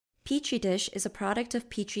Petri Dish is a product of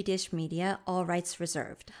Petri Dish Media, all rights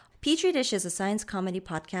reserved. Petri Dish is a science comedy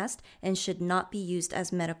podcast and should not be used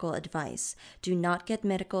as medical advice. Do not get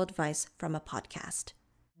medical advice from a podcast.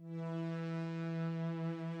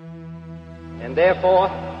 And therefore,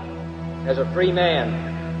 as a free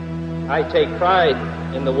man, I take pride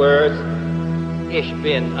in the words, Ich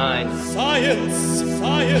bin ein Science!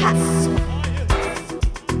 Science!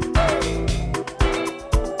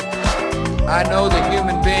 I know the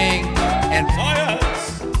human being and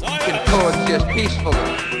Science! can coexist peacefully.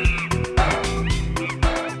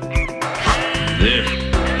 This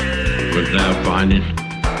was thou findest.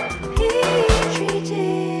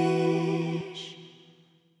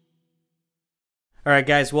 All right,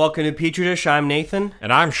 guys, welcome to Petri Dish. I'm Nathan.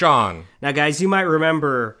 And I'm Sean. Now, guys, you might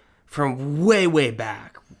remember from way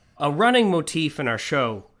back, a running motif in our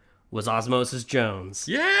show was Osmosis Jones.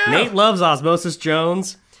 Yeah! Nate loves Osmosis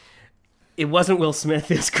Jones. It wasn't Will Smith,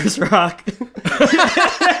 it's Chris Rock. That's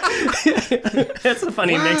a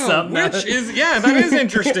funny mix-up. That is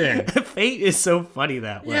interesting. Fate is so funny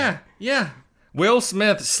that way. Yeah. Will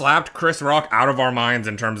Smith slapped Chris Rock out of our minds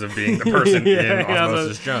in terms of being the person in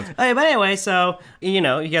Osmosis Jones. Hey, but anyway, so, you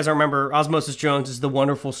guys remember Osmosis Jones is the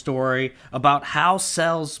wonderful story about how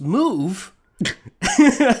cells move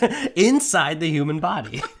inside the human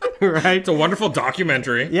body, right? It's a wonderful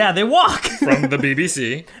documentary. Yeah, they walk. From the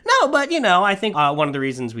BBC. No, but, I think one of the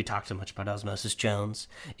reasons we talk so much about Osmosis Jones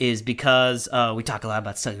is because we talk a lot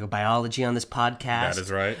about cellular biology on this podcast. That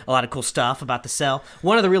is right. A lot of cool stuff about the cell.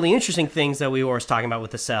 One of the really interesting things that we were always talking about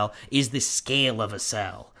with the cell is the scale of a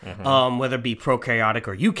cell, whether it be prokaryotic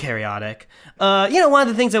or eukaryotic. One of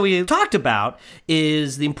the things that we talked about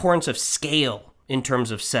is the importance of scale in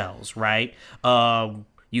terms of cells, right?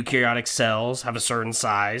 Eukaryotic cells have a certain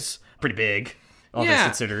size, pretty big. All things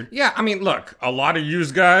considered. Yeah, I mean, look, a lot of you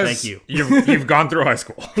guys... Thank you. You've gone through high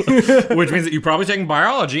school, which means that you've probably taken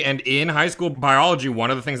biology, and in high school biology,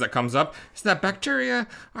 one of the things that comes up is that bacteria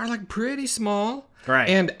are, pretty small. Right.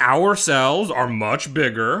 And our cells are much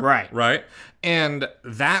bigger. Right. Right? And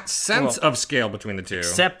that sense of scale between the two...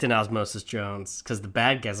 Except in Osmosis Jones, because the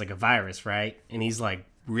bad guy's like a virus, right? And he's,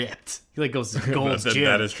 ripped. He, goes to Gold's Gym.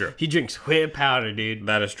 That is true. He drinks whey powder, dude.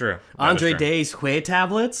 That is true. Andre Day's whey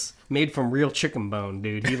tablets made from real chicken bone,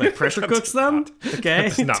 dude. He pressure cooks them, okay?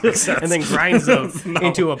 That does not make sense. And then grinds them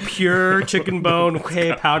into a pure chicken bone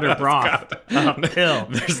whey powder broth. A pill.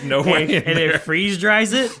 There's no way and it freeze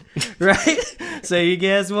dries it, right? So you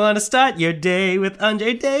guys want to start your day with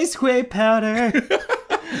Andre Day's whey powder.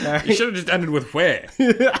 Right. You should have just ended with whey.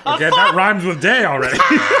 Okay, that rhymes with day already.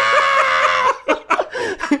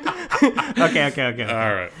 Okay.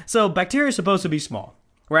 All right. So bacteria are supposed to be small,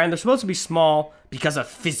 right? And they're supposed to be small because of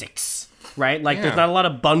physics, right? There's not a lot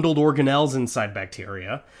of bundled organelles inside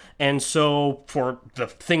bacteria. And so for the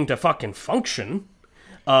thing to fucking function,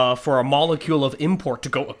 for a molecule of import to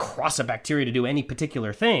go across a bacteria to do any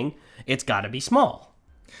particular thing, it's got to be small.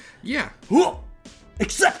 Yeah.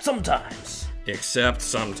 Except sometimes.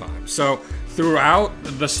 So throughout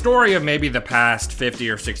the story of maybe the past 50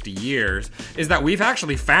 or 60 years is that we've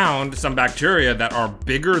actually found some bacteria that are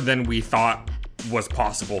bigger than we thought was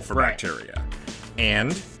possible for bacteria.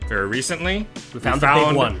 And very recently, we found the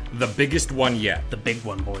big one. The biggest one yet. The big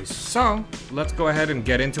one, boys. So let's go ahead and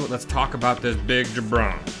get into it. Let's talk about this big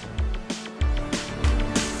jabron.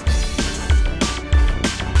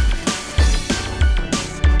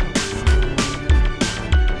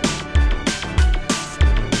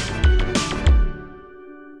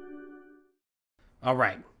 All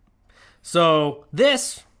right. So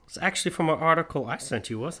this is actually from an article I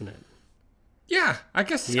sent you, wasn't it? Yeah, I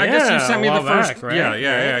guess you sent me the first. Back, right?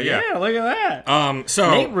 Yeah. Yeah, look at that.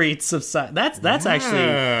 So Nate reads some science. That's actually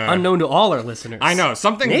unknown to all our listeners. I know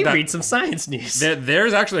something. Nate reads some science news.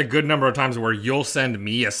 There's actually a good number of times where you'll send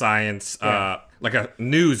me a science, like a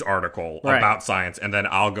news article about science, and then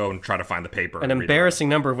I'll go and try to find the paper. An embarrassing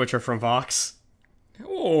number of which are from Vox.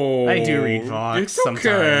 Oh, I do read Vox sometimes.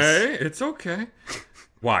 It's okay.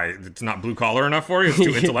 Why? It's not blue collar enough for you? It's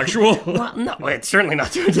too intellectual? Well, no, it's certainly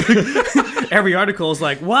not too intellectual. Every article is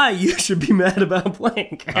why you should be mad about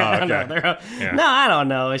blank. I don't know. No, I don't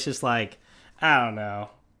know. It's just I don't know.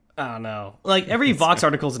 Every Vox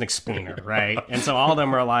article is an explainer, right? And so all of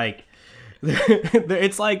them are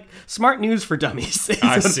it's like smart news for dummies.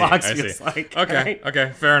 I see. Okay, right?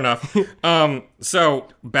 Okay, fair enough. So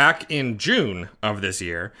back in June of this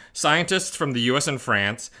year, scientists from the US and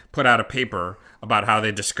France put out a paper about how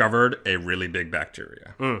they discovered a really big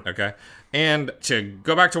bacteria. Okay? And to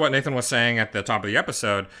go back to what Nathan was saying at the top of the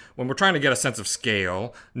episode, when we're trying to get a sense of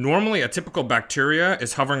scale, normally a typical bacteria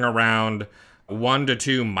is hovering around 1 to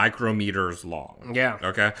 2 micrometers long. Yeah.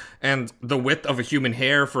 Okay. And the width of a human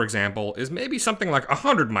hair, for example, is maybe something like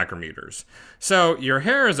 100 micrometers. So your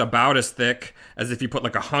hair is about as thick as if you put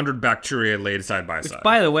like 100 bacteria laid side by side.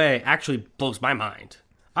 By the way, actually blows my mind.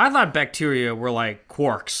 I thought bacteria were like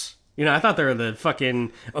quarks. You know, I thought they were the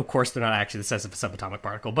fucking... Of course, they're not actually the size of a subatomic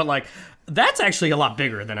particle, but like, that's actually a lot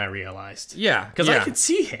bigger than I realized. Yeah. Because I can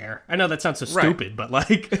see hair. I know that sounds so stupid, but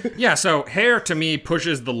like... Yeah, so hair to me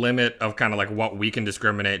pushes the limit of kind of like what we can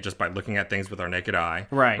discriminate just by looking at things with our naked eye.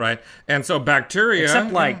 Right. Right. And so bacteria...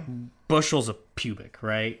 Except like bushels of pubic,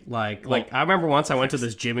 right? Like I remember once I went to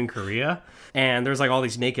this gym in Korea, and there's like all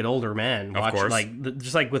these naked older men watching, course. like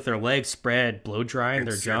just like with their legs spread, blow drying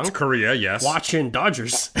their junk. It's Korea, yes. Watching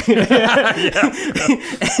Dodgers. And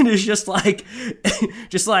it's just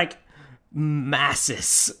like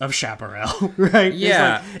masses of chaparral, right?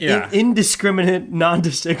 Yeah, There's like yeah. Indiscriminate,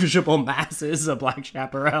 non-distinguishable masses of black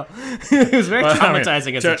chaparral. It was very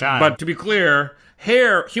traumatizing as a child. But to be clear,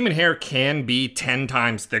 human hair can be 10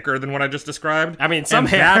 times thicker than what I just described. I mean, some and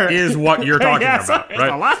hair... that is what you're talking Yeah, about, it's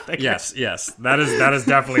right? a lot thicker. Yes. That is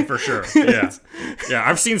definitely for sure. Yeah. Yeah,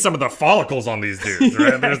 I've seen some of the follicles on these dudes,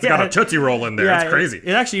 right? It's got a Tootsie Roll in there. It's crazy.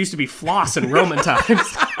 It actually used to be floss in Roman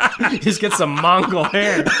times. You just get some Mongol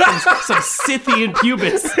hair, some Scythian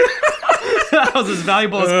pubis. That was as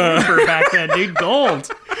valuable as paper back then, dude.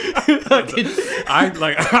 Gold.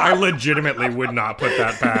 I legitimately would not put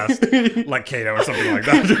that past like Cato or something like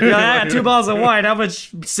that. Yeah, 2 bottles of wine. How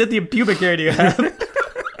much Scythian pubic hair do you have?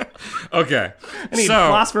 Okay. I need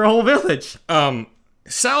floss for a whole village.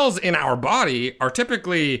 Cells in our body are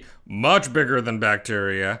typically much bigger than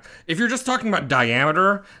bacteria. If you're just talking about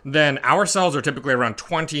diameter, then our cells are typically around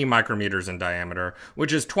 20 micrometers in diameter,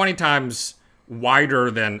 which is 20 times wider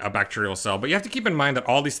than a bacterial cell. But you have to keep in mind that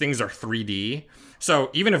all these things are 3D. So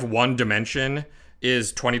even if one dimension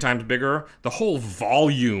is 20 times bigger, the whole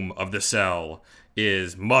volume of the cell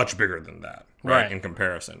is much bigger than that, right? In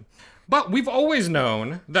comparison. But we've always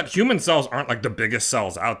known that human cells aren't like the biggest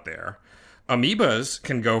cells out there. Amoebas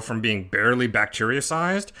can go from being barely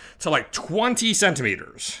bacteria-sized to like 20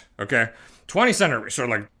 centimeters, okay? 20 centimeters, so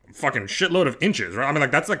like fucking shitload of inches, right? I mean,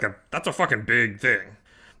 like that's a fucking big thing.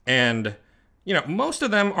 And, you know, most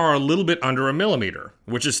of them are a little bit under a millimeter,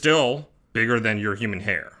 which is still bigger than your human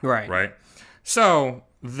hair. Right? So,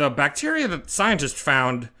 the bacteria that scientists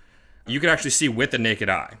found, you could actually see with the naked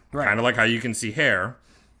eye. Right. Kind of like how you can see hair.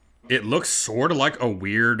 It looks sort of like a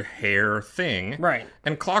weird hair thing. Right.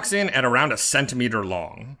 And clocks in at around a centimeter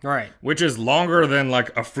long. Right. Which is longer than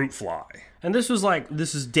like a fruit fly. And this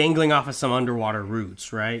is dangling off of some underwater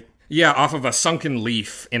roots, right? Yeah, off of a sunken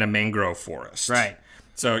leaf in a mangrove forest. Right.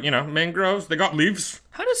 So, you know, mangroves, they got leaves.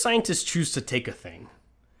 How do scientists choose to take a thing?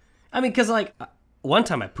 I mean, because, like, one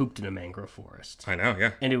time I pooped in a mangrove forest. I know,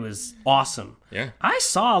 yeah. And it was awesome. Yeah. I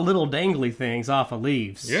saw little dangly things off of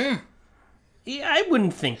leaves. Yeah. Yeah, I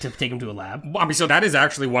wouldn't think to take them to a lab. I mean, so that is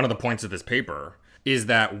actually one of the points of this paper, is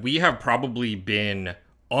that we have probably been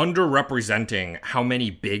underrepresenting how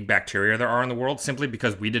many big bacteria there are in the world simply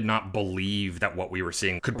because we did not believe that what we were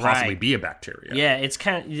seeing could possibly be a bacteria. Yeah, it's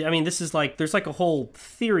kind of, I mean, this is like, there's like a whole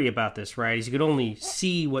theory about this, right? Is you could only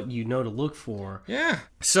see what you know to look for. Yeah.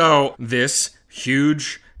 So this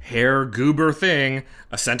huge hair goober thing,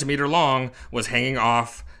 a centimeter long, was hanging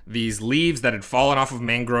off these leaves that had fallen off of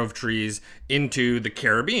mangrove trees into the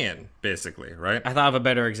Caribbean, basically, right? I thought of a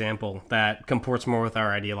better example that comports more with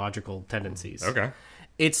our ideological tendencies. Okay.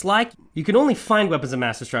 It's like you can only find weapons of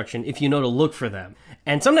mass destruction if you know to look for them.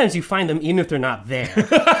 And sometimes you find them even if they're not there.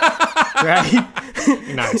 Right?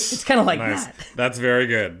 Nice. It's kind of like that. That's very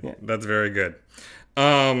good. Yeah. That's very good.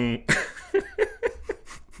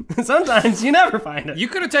 Sometimes you never find it. You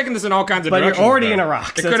could have taken this in all kinds of but directions. But you're already though. in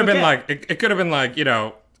Iraq. It could have been like, it could have been like, you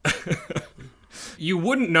know, you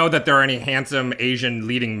wouldn't know that there are any handsome Asian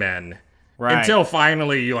leading men until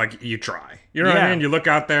finally you try. You know what I mean? You look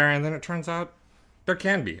out there and then it turns out there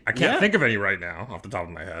can be. I can't think of any right now off the top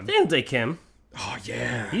of my head. Daniel Day Kim. Oh,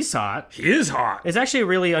 yeah. He's hot. He is hot. It's actually a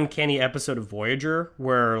really uncanny episode of Voyager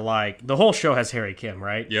where, like, the whole show has Harry Kim,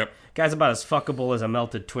 right? Yep. Guy's about as fuckable as a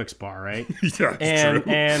melted Twix bar, right? Yeah, it's true.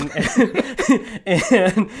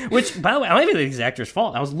 And which, by the way, I don't even think it's the actor's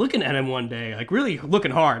fault. I was looking at him one day, like, really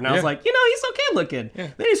looking hard, and I was like, you know, he's okay looking.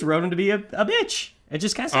 Yeah. They just wrote him to be a bitch. It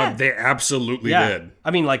just kind of sad. They absolutely did.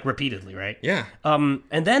 I mean, like, repeatedly, right? Yeah. And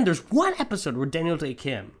then there's one episode where Daniel Day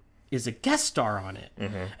Kim is a guest star on it.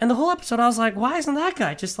 Mm-hmm. And the whole episode, I was like, why isn't that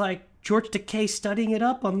guy just like George Takei studying it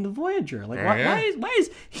up on the Voyager? Like, why is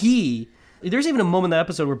he There's even a moment in the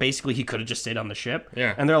episode where basically he could have just stayed on the ship.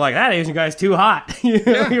 Yeah. And they're like, that Asian guy's too hot. We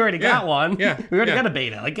already got one. Yeah. We already got a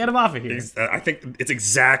beta. Like, get him off of here. I think it's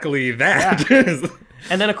exactly that.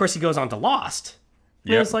 And then, of course, he goes on to Lost.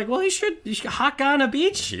 And Yep. it's like, well, you should hot guy on a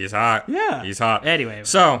beach. He's hot. Yeah. He's hot. Anyway.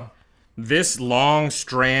 So, this long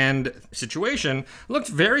strand situation looks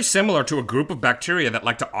very similar to a group of bacteria that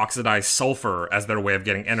like to oxidize sulfur as their way of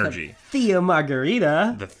getting energy. Thea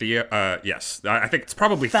Margarita. Yes. I think it's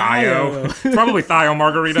probably Thio. Thio. It's probably Thio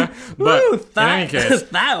Margarita. But Woo, in any case,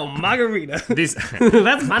 Thio Margarita. these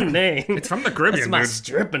That's my name. it's from the Caribbean, That's my dude.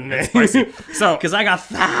 stripping name. So, Because I got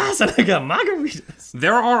thighs and I got margaritas.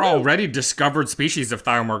 there are already discovered species of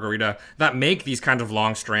Thio Margarita that make these kinds of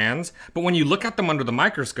long strands, but when you look at them under the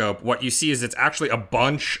microscope, what you see is it's actually a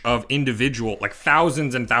bunch of individual, like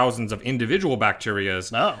thousands and thousands of individual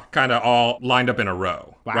bacterias, kind of all lined up in a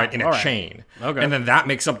row, right, in a chain. Okay. And then that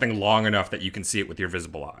makes something long enough that you can see it with your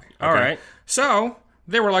visible eye. Okay? All right. So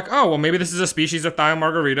they were like, oh, well, maybe this is a species of Thio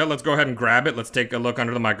Margarita. Let's go ahead and grab it. Let's take a look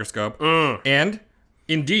under the microscope. And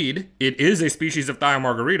indeed, it is a species of Thio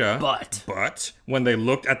Margarita. But when they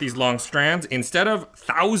looked at these long strands, instead of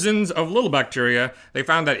thousands of little bacteria, they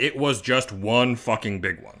found that it was just one fucking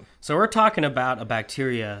big one. So we're talking about a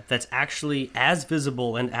bacteria that's actually as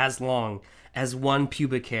visible and as long as one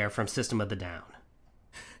pubic hair from System of the Down.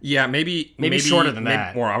 Yeah, maybe shorter than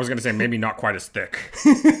that. More. I was going to say maybe not quite as thick.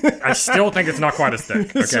 I still think it's not quite as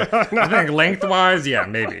thick. Okay, I think lengthwise, yeah,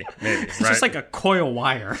 maybe. It's right? just like a coil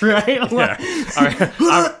wire, right? Yeah.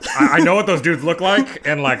 I know what those dudes look like,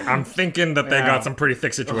 and like I'm thinking that they got some pretty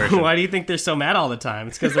thick situation. Why do you think they're so mad all the time?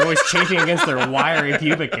 It's because they're always chafing against their wiry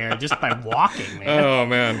pubic hair just by walking, man. Oh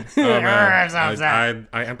man. I sad.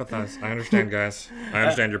 empathize. I understand, guys. I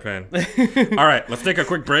understand your pain. All right, let's take a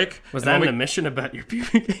quick break. Was that an admission about your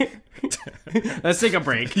pubic hair? Let's take a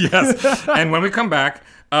break. Yes. And when we come back,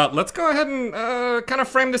 let's go ahead and kind of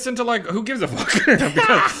frame this into like, who gives a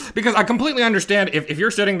fuck? because I completely understand if you're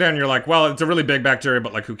sitting there and you're like, well, it's a really big bacteria,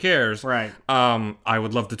 but like, who cares? Right. I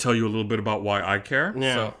would love to tell you a little bit about why I care.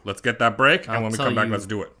 Yeah. So let's get that break, and when we come back, let's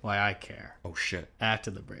do it. Why I care. Oh shit.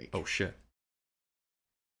 After the break. Oh shit.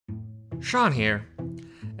 Sean here.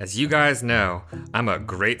 As you guys know, I'm a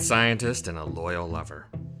great scientist and a loyal lover.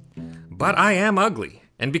 But I am ugly.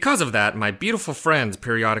 And because of that, my beautiful friends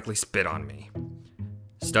periodically spit on me.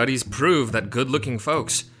 Studies prove that good-looking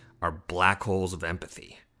folks are black holes of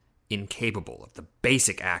empathy, incapable of the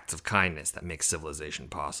basic acts of kindness that make civilization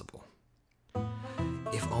possible.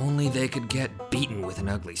 If only they could get beaten with an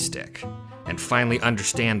ugly stick, and finally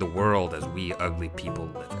understand the world as we ugly people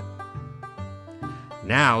live it.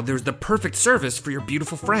 Now there's the perfect service for your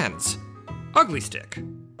beautiful friends, Ugly Stick.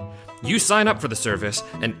 You sign up for the service,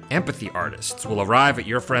 and empathy artists will arrive at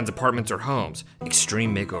your friends' apartments or homes,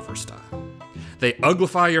 extreme makeover style. They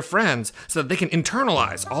uglify your friends so that they can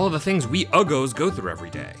internalize all of the things we uggos go through every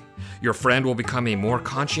day. Your friend will become a more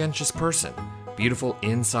conscientious person, beautiful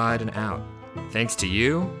inside and out, thanks to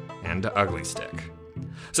you and to Ugly Stick.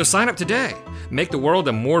 So sign up today. Make the world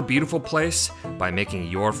a more beautiful place by making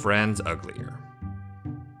your friends uglier.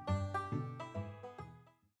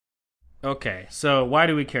 Okay, so why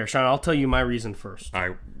do we care? Sean, I'll tell you my reason first.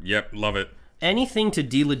 Love it. Anything to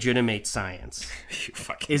delegitimate science You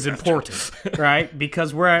fucking is bastard. important, right?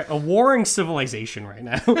 Because we're at a warring civilization right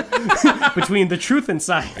now between the truth and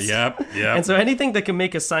science. Yep. And so anything that can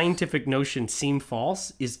make a scientific notion seem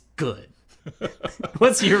false is good.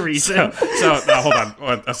 What's your reason? Hold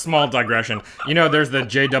on. A small digression. You know, there's the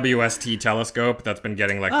JWST telescope that's been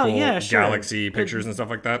getting like cool galaxy pictures and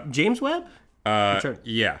stuff like that. James Webb?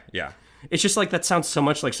 Yeah. It's just like that sounds so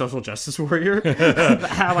much like Social Justice Warrior.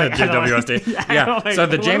 JWST. So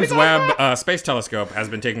the James Webb Space Telescope has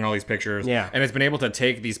been taking all these pictures. Yeah. And it's been able to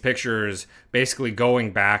take these pictures basically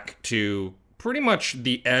going back to pretty much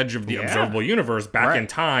the edge of the observable universe, back in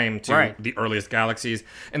time to the earliest galaxies.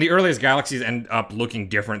 And the earliest galaxies end up looking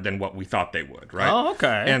different than what we thought they would, right? Oh,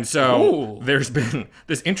 okay. And so there's been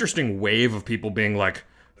this interesting wave of people being like,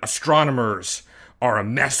 astronomers are a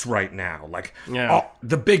mess right now. Like,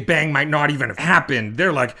 the Big Bang might not even have happened.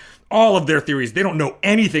 They're like, all of their theories, they don't know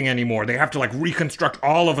anything anymore. They have to like reconstruct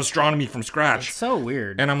all of astronomy from scratch. It's so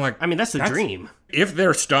weird. And I'm like, I mean, that's the dream. If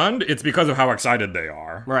they're stunned, it's because of how excited they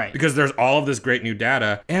are. Right. Because there's all of this great new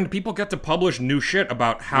data, and people get to publish new shit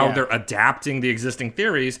about how they're adapting the existing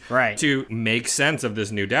theories to make sense of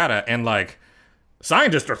this new data. And like,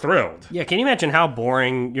 scientists are thrilled. Yeah, can you imagine how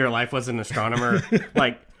boring your life was as an astronomer?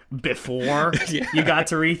 Like, before you got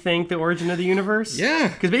to rethink the origin of the universe? Yeah.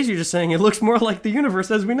 Because basically you're just saying it looks more like the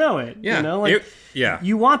universe as we know it. Yeah. You know, like,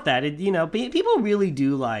 you want that. People really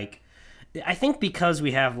do like, I think because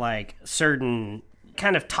we have like certain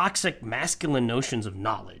kind of toxic masculine notions of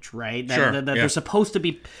knowledge, right? That, Sure, that yeah. they're supposed to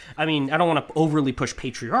be, I mean, I don't want to overly push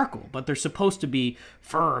patriarchal, but they're supposed to be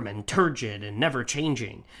firm and turgid and never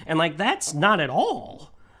changing. And like, that's not at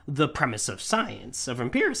all the premise of science, of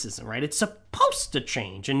empiricism, right? It's supposed to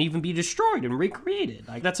change and even be destroyed and recreated.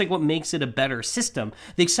 Like, that's like what makes it a better system.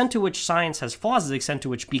 The extent to which science has flaws is the extent to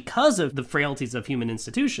which, because of the frailties of human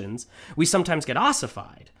institutions, we sometimes get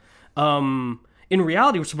ossified. In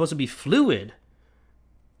reality, we're supposed to be fluid.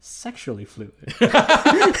 Sexually fluid.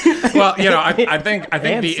 Well, I think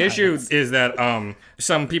And the issue science. is that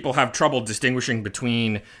some people have trouble distinguishing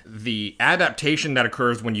between the adaptation that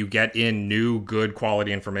occurs when you get in new, good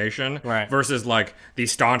quality information Right. versus like the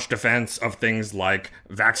staunch defense of things like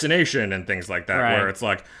vaccination and things like that, Right. where it's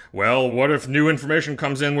like, well, what if new information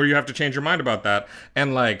comes in where you have to change your mind about that?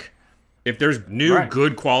 And like, if there's new, Right.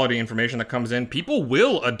 good quality information that comes in, people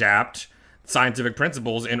will adapt scientific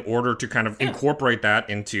principles in order to kind of incorporate that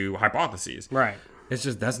into hypotheses. Right. It's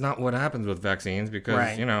just that's not what happens with vaccines because,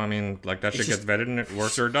 Right. like that shit just- gets vetted and it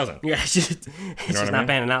works or it doesn't. Yeah, it's just what I not mean?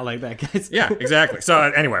 panning out like that, guys. Yeah, exactly. So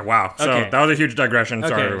anyway, wow. So Okay. that was a huge digression.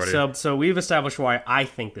 Sorry, Okay, everybody. so we've established why I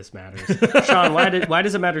think this matters. Sean, why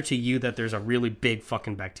does it matter to you that there's a really big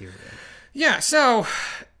fucking bacteria? Yeah, so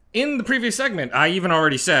in the previous segment, I even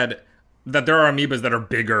already said that there are amoebas that are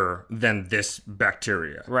bigger than this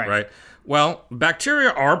bacteria. Right. Well,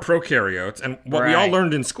 bacteria are prokaryotes, and what we all Right.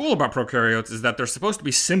 learned in school about prokaryotes is that they're supposed to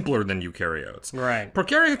be simpler than eukaryotes. Right.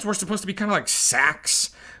 Prokaryotes were supposed to be kind of like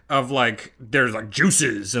sacks of like, there's like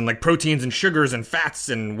juices and like proteins and sugars and fats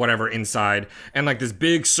and whatever inside, and like this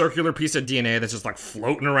big circular piece of DNA that's just like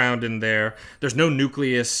floating around in there. There's no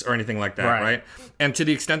nucleus or anything like that, Right. right? And to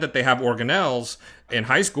the extent that they have organelles, in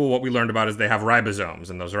high school, what we learned about is they have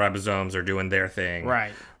ribosomes, and those ribosomes are doing their thing.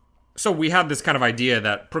 Right. So we had this kind of idea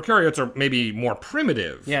that prokaryotes are maybe more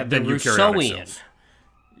primitive Yeah, than the eukaryotic Rousseauian. cells.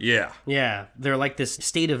 Yeah. Yeah, they're like this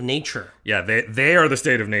state of nature. Yeah, they are the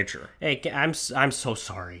state of nature. Hey, I'm so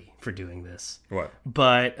sorry for doing this. What?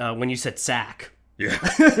 But when you said sack, Yeah.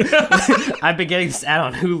 I've been getting this ad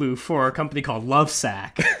on Hulu for a company called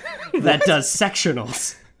Lovesack that does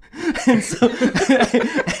sectionals.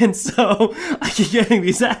 And so I keep getting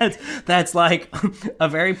these ads that's like a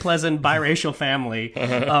very pleasant biracial family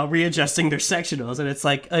readjusting their sectionals, and it's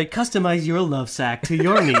like customize your love sack to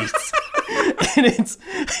your needs. And it's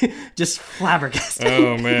just flabbergasting.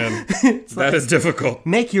 Oh, man. That is difficult.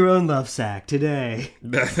 Make your own love sack today.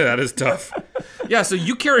 That is tough. Yeah, so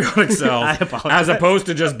eukaryotic I cells, apologize. as opposed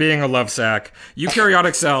to just being a love sack,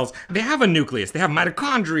 eukaryotic cells, they have a nucleus. They have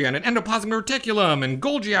mitochondria and an endoplasmic reticulum and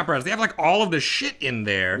Golgi apparatus. They have like all of this shit in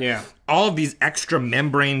there. Yeah. All of these extra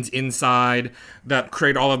membranes inside that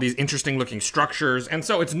create all of these interesting looking structures. And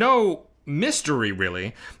so it's no mystery,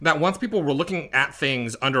 really, that once people were looking at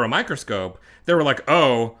things under a microscope, they were like,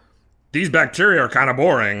 oh, these bacteria are kind of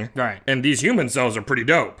boring. Right. And these human cells are pretty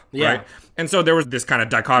dope. Yeah. Right? And so there was this kind of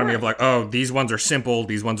dichotomy of like, oh, these ones are simple,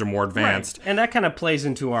 these ones are more advanced. And that kind of plays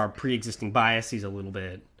into our pre-existing biases a little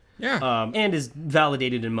bit. Yeah. And is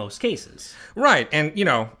validated in most cases. Right. And,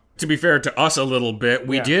 to be fair to us a little bit,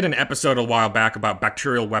 we Yeah. did an episode a while back about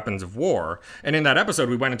bacterial weapons of war. And in that episode,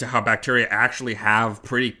 we went into how bacteria actually have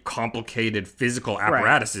pretty complicated physical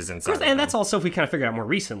apparatuses inside. Of course, and that's all stuff we kind of figured out more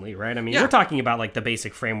recently, right? I mean, Yeah. we're talking about like the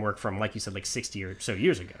basic framework from, like you said, like 60 or so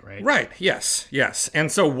years ago, right? Right. Yes. Yes.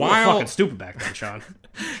 And so We were while fucking stupid back then, Sean.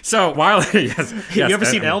 yes, You ever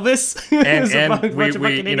seen Elvis? It and was a bunch of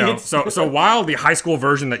we fucking idiots. so while the high school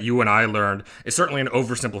version that you and I learned is certainly an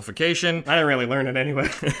oversimplification, I didn't really learn it anyway.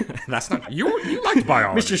 that's not you liked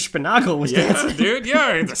biology. Mr. Spinagle was Yeah, dancing. dude,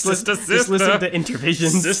 yeah, sister, Just listen to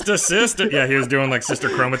intervisions. sister. Yeah, he was doing like sister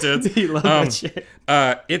chromatids. He loved that shit.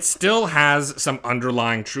 It still has some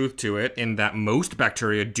underlying truth to it in that most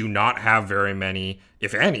bacteria do not have very many,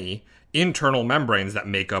 if any, internal membranes that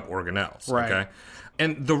make up organelles. Right. Okay.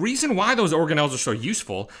 And the reason why those organelles are so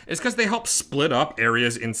useful is because they help split up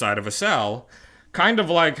areas inside of a cell. Kind of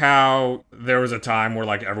like how there was a time where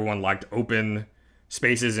like everyone liked open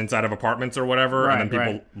spaces inside of apartments or whatever, and then Right,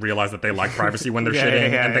 people right. realize that they like privacy when they're Yeah,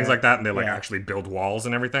 shitting yeah, and things yeah. like that, and they like Yeah. actually build walls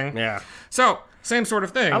and everything. Yeah. So same sort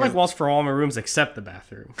of thing. I like walls for all my rooms except the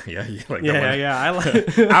bathroom. Yeah, you like Yeah, going, yeah, I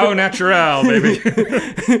like. Au naturel, baby.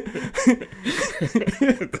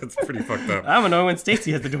 That's pretty fucked up. I'm annoyed when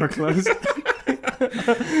Stacy has the door closed.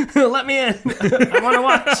 Let me in. I want to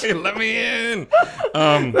watch. Hey, let me in.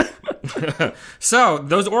 So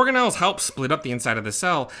those organelles help split up the inside of the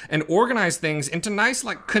cell and organize things into nice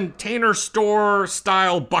like container store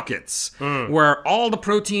style buckets where all the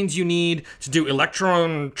proteins you need to do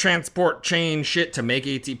electron transport chain shit to make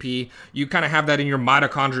ATP, you kind of have that in your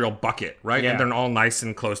mitochondrial bucket, right? Yeah. And they're all nice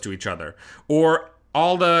and close to each other. Or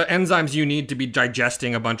all the enzymes you need to be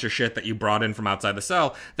digesting a bunch of shit that you brought in from outside the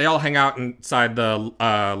cell, they all hang out inside the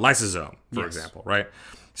lysosome, for example, right?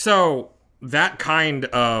 So that kind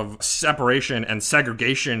of separation and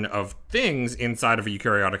segregation of things inside of a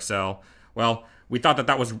eukaryotic cell, well, we thought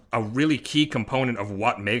that was a really key component of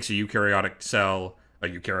what makes a eukaryotic cell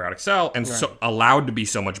and so allowed to be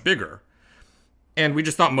so much bigger. And we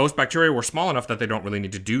just thought most bacteria were small enough that they don't really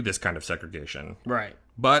need to do this kind of segregation. Right.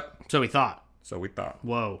 But So we thought.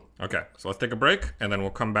 Whoa. Okay, so let's take a break, and then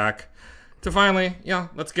we'll come back to finally,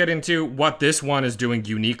 let's get into what this one is doing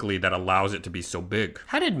uniquely that allows it to be so big.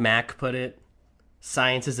 How did Mac put it?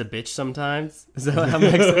 Science is a bitch sometimes? Is that how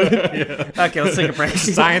Mac said it? Okay, let's take a break.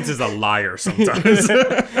 Science is a liar sometimes.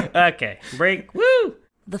 Okay, break. Woo!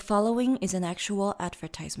 The following is an actual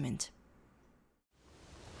advertisement.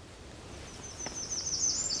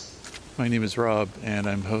 My name is Rob, and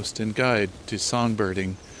I'm host and guide to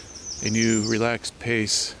Songbirding, a new relaxed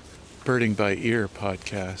pace birding by ear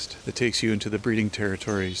podcast that takes you into the breeding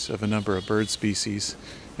territories of a number of bird species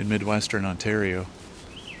in Midwestern Ontario.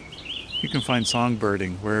 You can find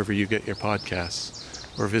Songbirding wherever you get your podcasts,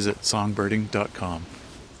 or visit songbirding.com.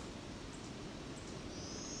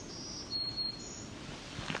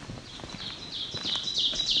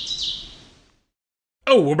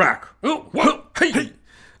 Oh, we're back. Oh, whoa, hey.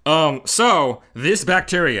 So this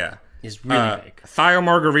bacteria Is really big.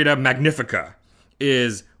 Thiomargarita magnifica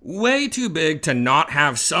is way too big to not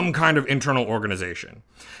have some kind of internal organization.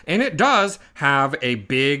 And it does have a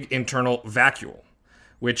big internal vacuole,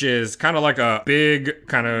 which is kind of like a big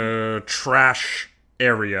kind of trash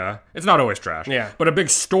area. It's not always trash, but a big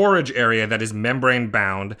storage area that is membrane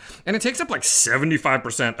bound, and it takes up like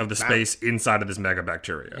 75% of the space inside of this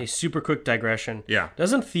megabacteria. A super quick digression. Yeah.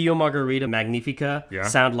 Doesn't Thiomargarita magnifica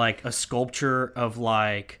sound like a sculpture of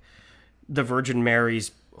like the Virgin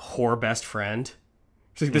Mary's whore best friend?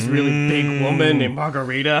 It's like this really big woman named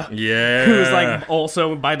Margarita. Yeah. Who's like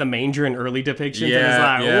also by the manger in early depictions.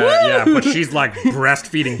 And is like, but she's like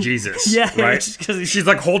breastfeeding Jesus. Right? She's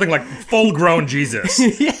like holding like full grown Jesus.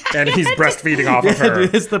 And he's breastfeeding off of her.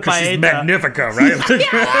 It's the Because she's Paeta. magnifica, right?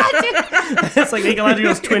 It's like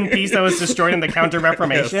Michelangelo's Twin Piece that was destroyed in the Counter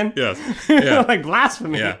Reformation. Yes. Yeah. Like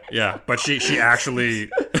blasphemy. Yeah. But she actually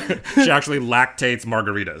lactates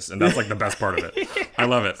margaritas, and that's like the best part of it. I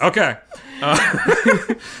love it. Okay.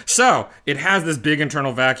 So it has this big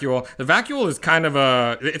internal vacuole. The vacuole is kind of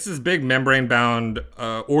it's this big membrane-bound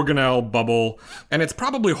organelle bubble, and it's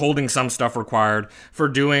probably holding some stuff required for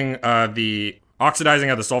doing the oxidizing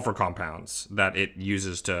of the sulfur compounds that it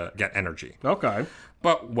uses to get energy. Okay.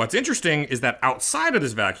 But what's interesting is that outside of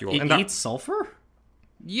this vacuole, It eats sulfur?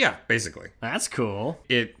 yeah, basically. That's cool.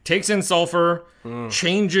 It takes in sulfur,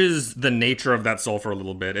 changes the nature of that sulfur a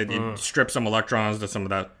little bit. It strips some electrons to some of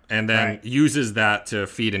that, and then uses that to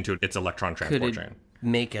feed into its electron transport Could it chain.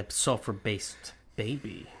 make a sulfur-based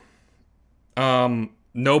baby?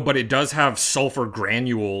 No, but it does have sulfur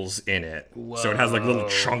granules in it. So it has like little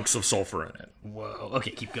chunks of sulfur in it. Whoa.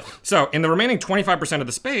 Okay, keep going. So in the remaining 25% of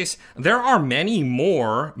the space, there are many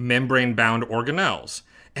more membrane-bound organelles.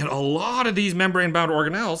 And a lot of these membrane-bound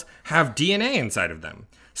organelles have DNA inside of them,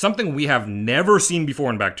 something we have never seen before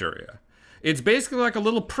in bacteria. It's basically like a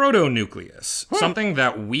little proto-nucleus, something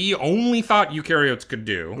that we only thought eukaryotes could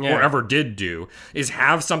do, or ever did do, is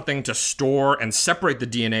have something to store and separate the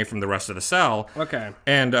DNA from the rest of the cell. Okay.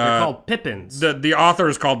 And They're called pippins. the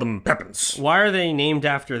authors called them pepins. Why are they named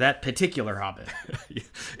after that particular hobbit?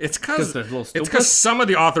 It's because they're little stupid? some of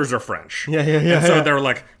the authors are French. And so they're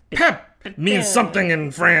like, pep means something in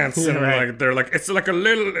France, and like they're like, it's like a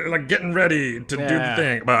little like getting ready to do the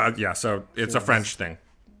thing. But so it's a French thing.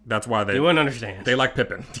 That's why You wouldn't understand. they like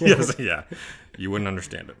Pippin. Yes, yeah. You wouldn't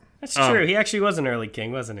understand it. That's true. He actually was an early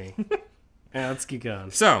king, wasn't he? Yeah, let's keep going.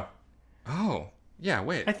 So,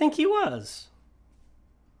 wait. I think he was.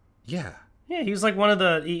 Yeah. Yeah, he was like one of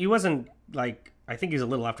the... He wasn't like... I think he was a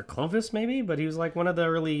little after Clovis, maybe, but he was like one of the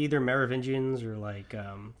early either Merovingians or like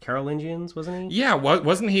Carolingians, wasn't he? Yeah,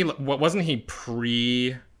 wasn't he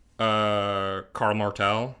pre Karl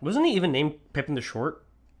Martel? Wasn't he even named Pippin the Short?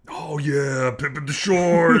 Oh yeah, Pippin the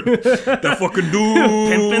Short. That fucking dude.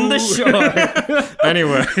 Pippin the Short.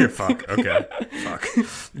 Anyway, fuck.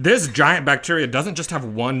 This giant bacteria doesn't just have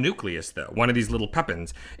one nucleus, though. One of these little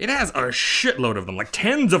pepins. It has a shitload of them, like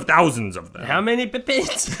tens of thousands of them. How many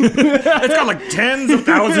Pippins? It's got like tens of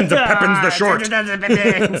thousands of Pippins the Short.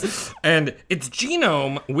 And its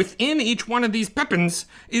genome within each one of these pepins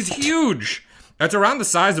is huge. It's around the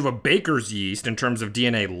size of a baker's yeast in terms of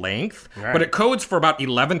DNA length, but it codes for about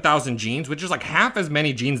 11,000 genes, which is like half as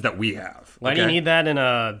many genes that we have. Why do you need that in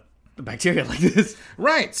a a bacteria like this.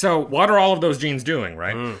 Right. So what are all of those genes doing,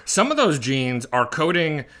 right? Some of those genes are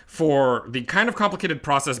coding for the kind of complicated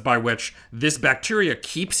process by which this bacteria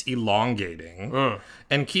keeps elongating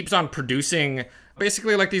and keeps on producing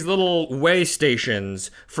basically like these little way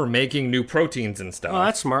stations for making new proteins and stuff. Oh,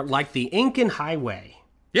 that's smart. Like the Incan Highway.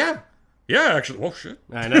 Yeah. Yeah, actually. Oh, shit.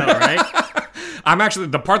 I know, right? I'm actually,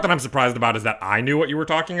 the part that I'm surprised about is that I knew what you were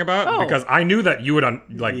talking about because I knew that you would,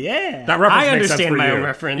 Yeah. that reference I makes sense understand for my you. own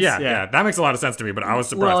reference. Yeah, that makes a lot of sense to me, but I was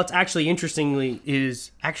surprised. Well, it's actually interestingly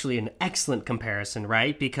is actually an excellent comparison,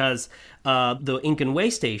 right? Because the Incan way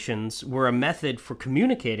stations were a method for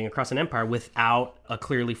communicating across an empire without a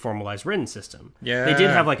clearly formalized written system. Yeah. They did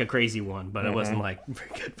have like a crazy one, but it wasn't like very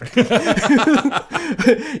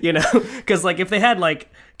good. You know, because like if they had like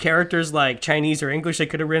characters like Chinese or English, they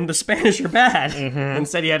could have written the Spanish or bad.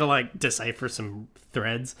 Instead, you had to like decipher some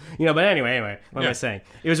threads. You know, but anyway, what am I saying?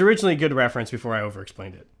 It was originally a good reference before I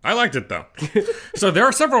over-explained it. I liked it though. So there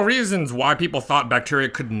are several reasons why people thought bacteria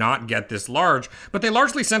could not get this large, but they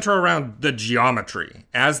largely center around the geometry.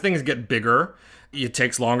 As things get bigger, it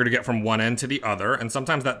takes longer to get from one end to the other, and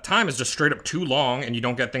sometimes that time is just straight up too long and you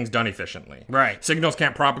don't get things done efficiently. Right. Signals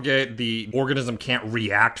can't propagate, the organism can't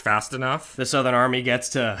react fast enough. The Southern Army gets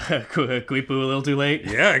to Guipu a little too late.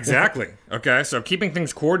 Yeah, exactly. Okay, so keeping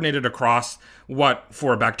things coordinated across what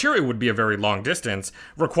for a bacteria would be a very long distance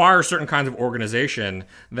requires certain kinds of organization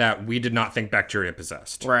that we did not think bacteria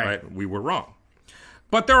possessed. Right. We were wrong.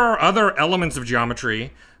 But there are other elements of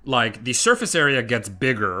geometry, like the surface area gets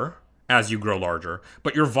bigger as you grow larger,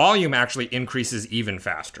 but your volume actually increases even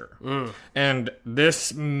faster. And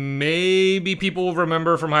this maybe people will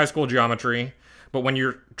remember from high school geometry, but when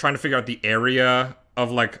you're trying to figure out the area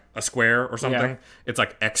of like a square or something, it's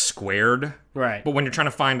like x squared. Right. But when you're trying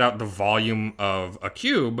to find out the volume of a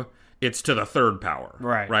cube, it's to the third power.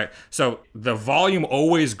 Right. Right. So the volume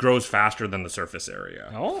always grows faster than the surface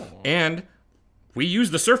area. Oh. And we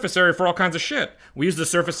use the surface area for all kinds of shit. We use the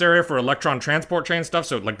surface area for electron transport chain stuff.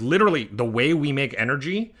 So like literally the way we make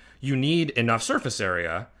energy, you need enough surface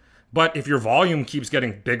area. But if your volume keeps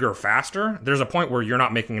getting bigger faster, there's a point where you're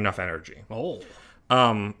not making enough energy. Oh.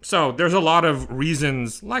 So there's a lot of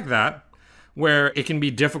reasons like that where it can be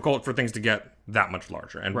difficult for things to get that much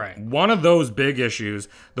larger. And one of those big issues,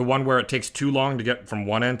 the one where it takes too long to get from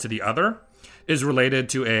one end to the other, is related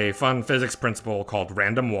to a fun physics principle called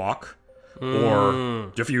random walk or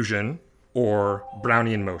diffusion or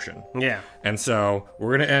Brownian motion. Yeah. And so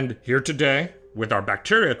we're going to end here today with our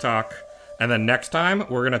bacteria talk. And then next time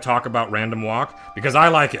we're going to talk about random walk because I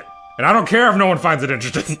like it. And I don't care if no one finds it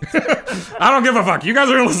interesting. I don't give a fuck. You guys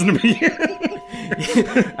are going to listen to me.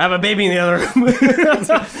 I have a baby in the other room.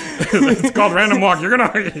 It's called Random Walk. You're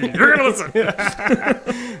gonna listen.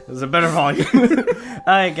 There's a better volume. All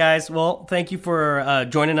right, guys. Well, thank you for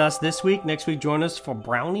joining us this week. Next week, join us for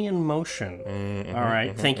Brownian Motion. All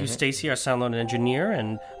right. Thank you, Stacy, our sound engineer,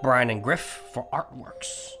 and Brian and Griff for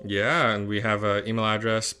artworks. Yeah, and we have an email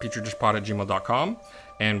address, petridishpod@gmail.com,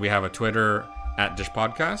 and we have a Twitter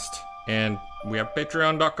 @dishpodcast, and we have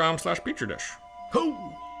patreon.com/petridish.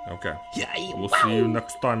 Okay. Yeah, We'll see you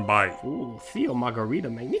next time. Bye. Ooh, Theo Margarita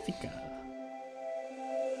Magnifica.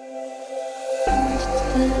 Da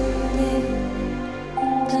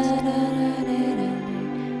da da da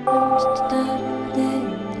da da.